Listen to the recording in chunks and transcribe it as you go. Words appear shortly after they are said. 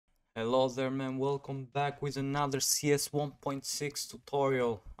Hello there man, welcome back with another CS 1.6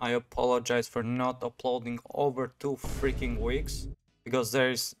 tutorial. I apologize for not uploading over 2 freaking weeks because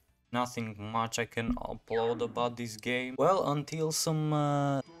there is nothing much I can upload about this game. Well, until some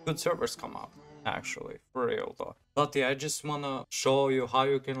good servers come up, actually, for real though. But yeah, I just wanna show you how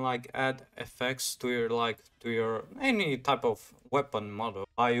you can add effects to your any type of weapon model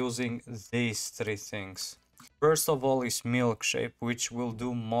by using these three things. First of all is milkshake, which will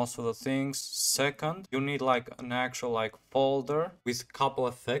do most of the things. Second, you need an actual folder with couple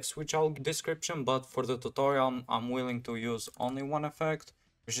effects, which I'll description. But for the tutorial, I'm willing to use only one effect,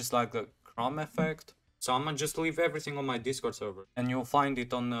 which is like the chrome effect. So I'm gonna just leave everything on my Discord server, and you'll find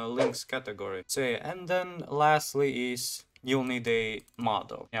it on the links category. So yeah, and then lastly is you'll need a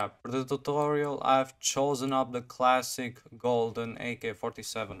model. Yeah, for the tutorial, I've chosen up the classic golden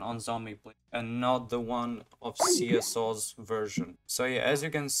AK-47 on zombie plate and not the one of CSO's version. So yeah, as you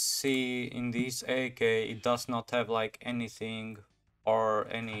can see in this AK, it does not have anything or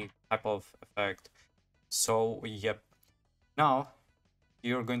any type of effect. So yep. Now,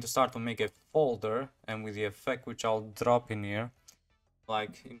 you're going to start to make a folder, and with the effect which I'll drop in here,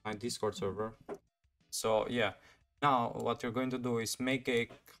 like in my Discord server. So yeah. Now, what you're going to do is make a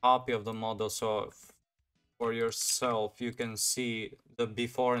copy of the model, so for yourself you can see the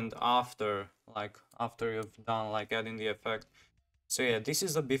before and after, after you've done adding the effect. So yeah, this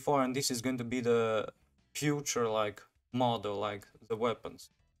is the before, and this is going to be the future model, the weapons,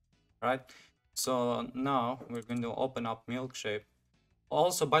 right? So now we're going to open up milkshake.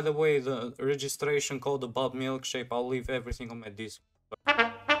 Also, by the way, the registration code about milkshake, I'll leave everything on my Discord.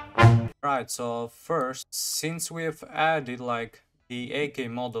 Right, so first, since we have added the AK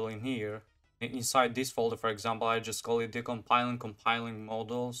model in here, inside this folder, for example, I just call it decompiling, compiling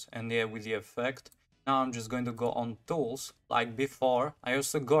models, and yeah, with the effect. Now I'm just going to go on tools. Like before, I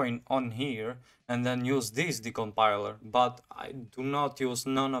used to go in on here and then use this decompiler, but I do not use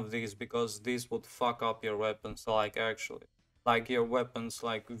none of these because this would fuck up your weapons, actually, your weapons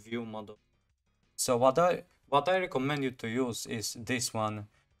view model. So what I recommend you to use is this one.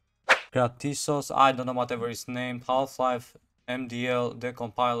 Gratisos, I don't know whatever is named, Half-Life MDL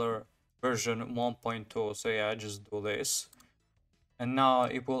decompiler version 1.2. So yeah, I just do this. And now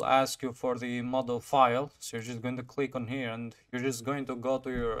it will ask you for the model file. So you're just going to click on here and you're just going to go to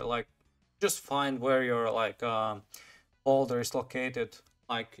your just find where your folder is located.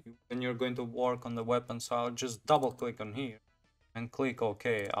 When you're going to work on the weapon, so I'll just double click on here and click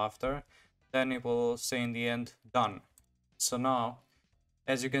OK after. Then it will say in the end done. So now,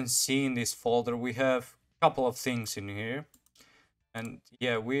 as you can see in this folder, we have a couple of things in here. And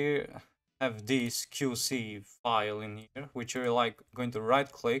yeah, we have this QC file in here, which you're going to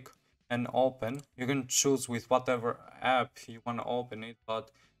right click and open. You can choose with whatever app you want to open it,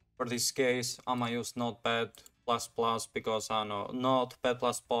 but for this case, I'm gonna use Notepad++ because I know Notepad++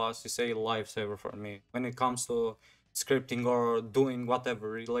 is a lifesaver for me when it comes to scripting or doing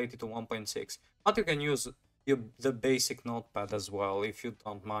whatever related to 1.6. But you can use the basic notepad as well if you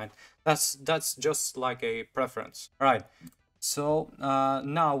don't mind. That's just like a preference, right? So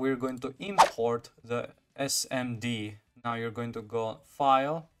now we're going to import the SMD. Now you're going to go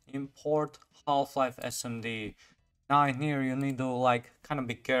file, import Half-Life SMD. Now in here you need to kind of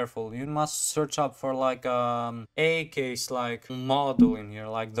be careful. You must search up for AK's model in here,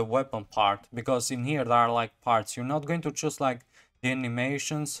 the weapon part, because in here there are parts. You're not going to choose the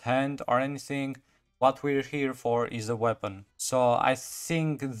animations, hand or anything. What we're here for is the weapon. So I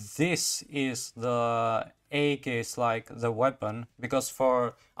think this is the AK's the weapon, because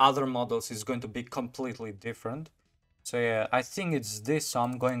for other models it's going to be completely different. So yeah, I think it's this, so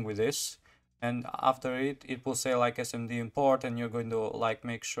I'm going with this. And after it will say SMD import, and you're going to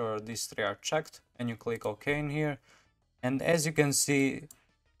make sure these three are checked, and you click OK in here. And as you can see,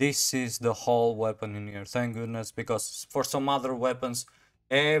 this is the whole weapon in here. Thank goodness, because for some other weapons,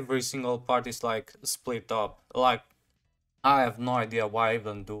 every single part is split up. I have no idea why I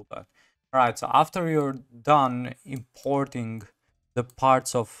even do that. Alright, so after you're done importing the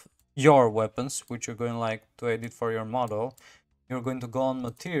parts of your weapons, which you're going to edit for your model, you're going to go on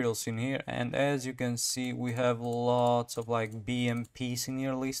materials in here, and as you can see, we have lots of BMPs in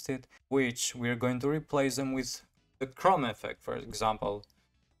here listed, which we're going to replace them with the chrome effect, for example.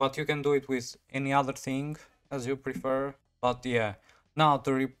 But you can do it with any other thing as you prefer. But yeah, now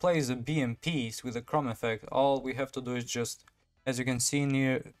to replace the BMPs with the chrome effect, all we have to do is just, as you can see in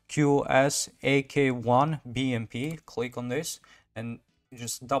here, QSAK1 BMP, click on this, and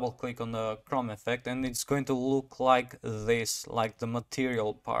just double click on the chrome effect, and it's going to look like this, like the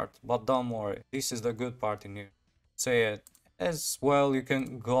material part. But don't worry, this is the good part in here. So yeah, as well, you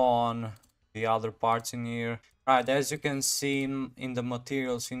can go on the other parts in here. Right, as you can see in the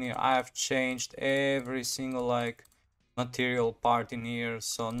materials in here, I have changed every single like material part in here.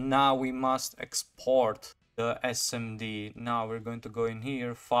 So now we must export the SMD. Now we're going to go in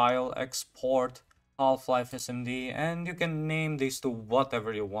here, file, export, Half-Life SMD, and you can name this to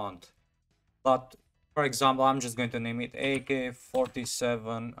whatever you want. But for example, I'm just going to name it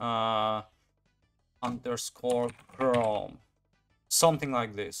AK-47 underscore Chrome. Something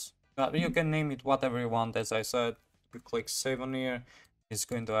like this. You can name it whatever you want. As I said, you click save on here, it's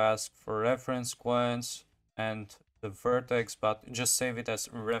going to ask for reference sequence and the vertex, but just save it as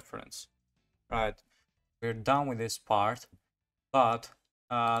reference. Right, we're done with this part, but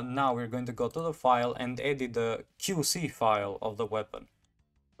now we're going to go to the file and edit the QC file of the weapon.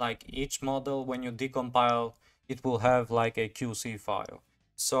 Like each model, when you decompile, it will have like a QC file.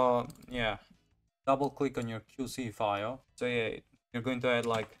 So yeah, double click on your QC file. So yeah, you're going to add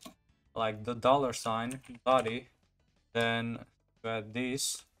like the $sign body, then add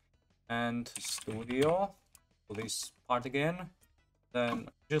this and studio, this part again, then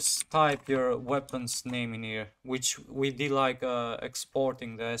just type your weapon's name in here, which we did like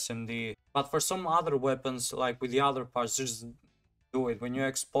exporting the SMD. But for some other weapons, like with the other parts, just do it. When you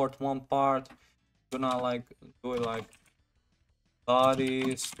export one part, do not like do it like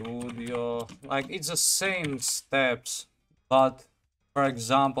body studio, like it's the same steps, but for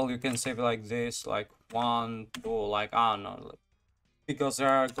example you can save like this, like 1 2, like I don't know, because there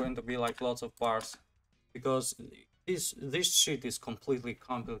are going to be like lots of parts, because this shit is completely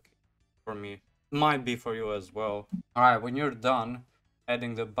complicated for me. Might be for you as well. All right, when you're done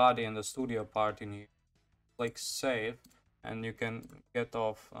adding the body and the studio part in here, click save and you can get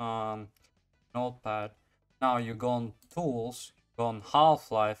off notepad. Now you go on tools, go on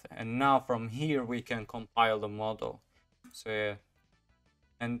Half-Life, and now from here we can compile the model. So yeah,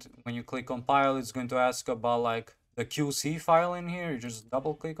 and when you click compile, it's going to ask about like the QC file in here. You just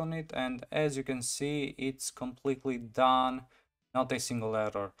double click on it, and as you can see, it's completely done, not a single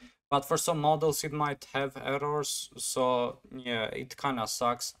error. But for some models it might have errors, so yeah, it kind of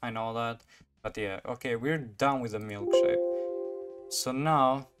sucks, I know that. But yeah, okay, we're done with the milkshake. So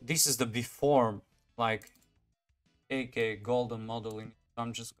now this is the before, like AK golden modeling.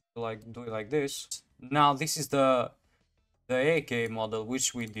 I'm just gonna like do it like this. Now this is the AK model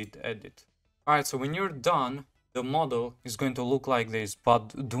which we did edit. Alright, so when you're done, the model is going to look like this,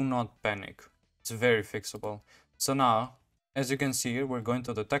 but do not panic. It's very fixable. So now, as you can see here, we're going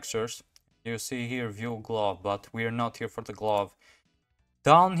to the textures. You see here view glove, but we are not here for the glove.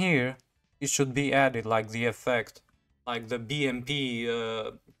 Down here, it should be added like the effect, like the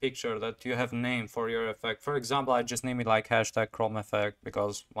BMP picture that you have named for your effect. For example, I just name it like hashtag Chrome effect,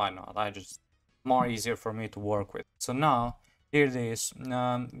 because why not? I just more easier for me to work with. So now here it is.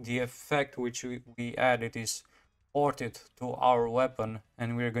 The effect which we added is ported to our weapon,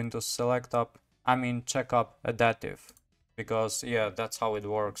 and we're going to select up, check up adaptive, because yeah, that's how it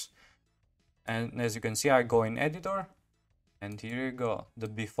works. And as you can see, I go in editor, and here you go, the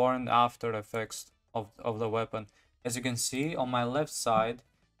before and after effects of the weapon. As you can see on my left side,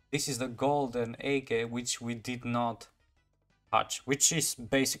 this is the golden AK which we did not touch, which is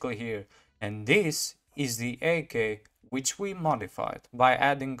basically here. And this is the AK which we modified by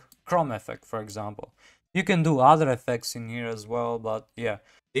adding chrome effect, for example. You can do other effects in here as well, but yeah,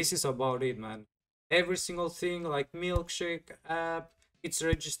 this is about it, man. Every single thing, like milkshake app, its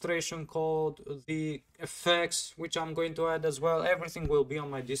registration code, the effects which I'm going to add as well, everything will be on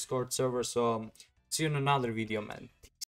my Discord server. So see you in another video, man.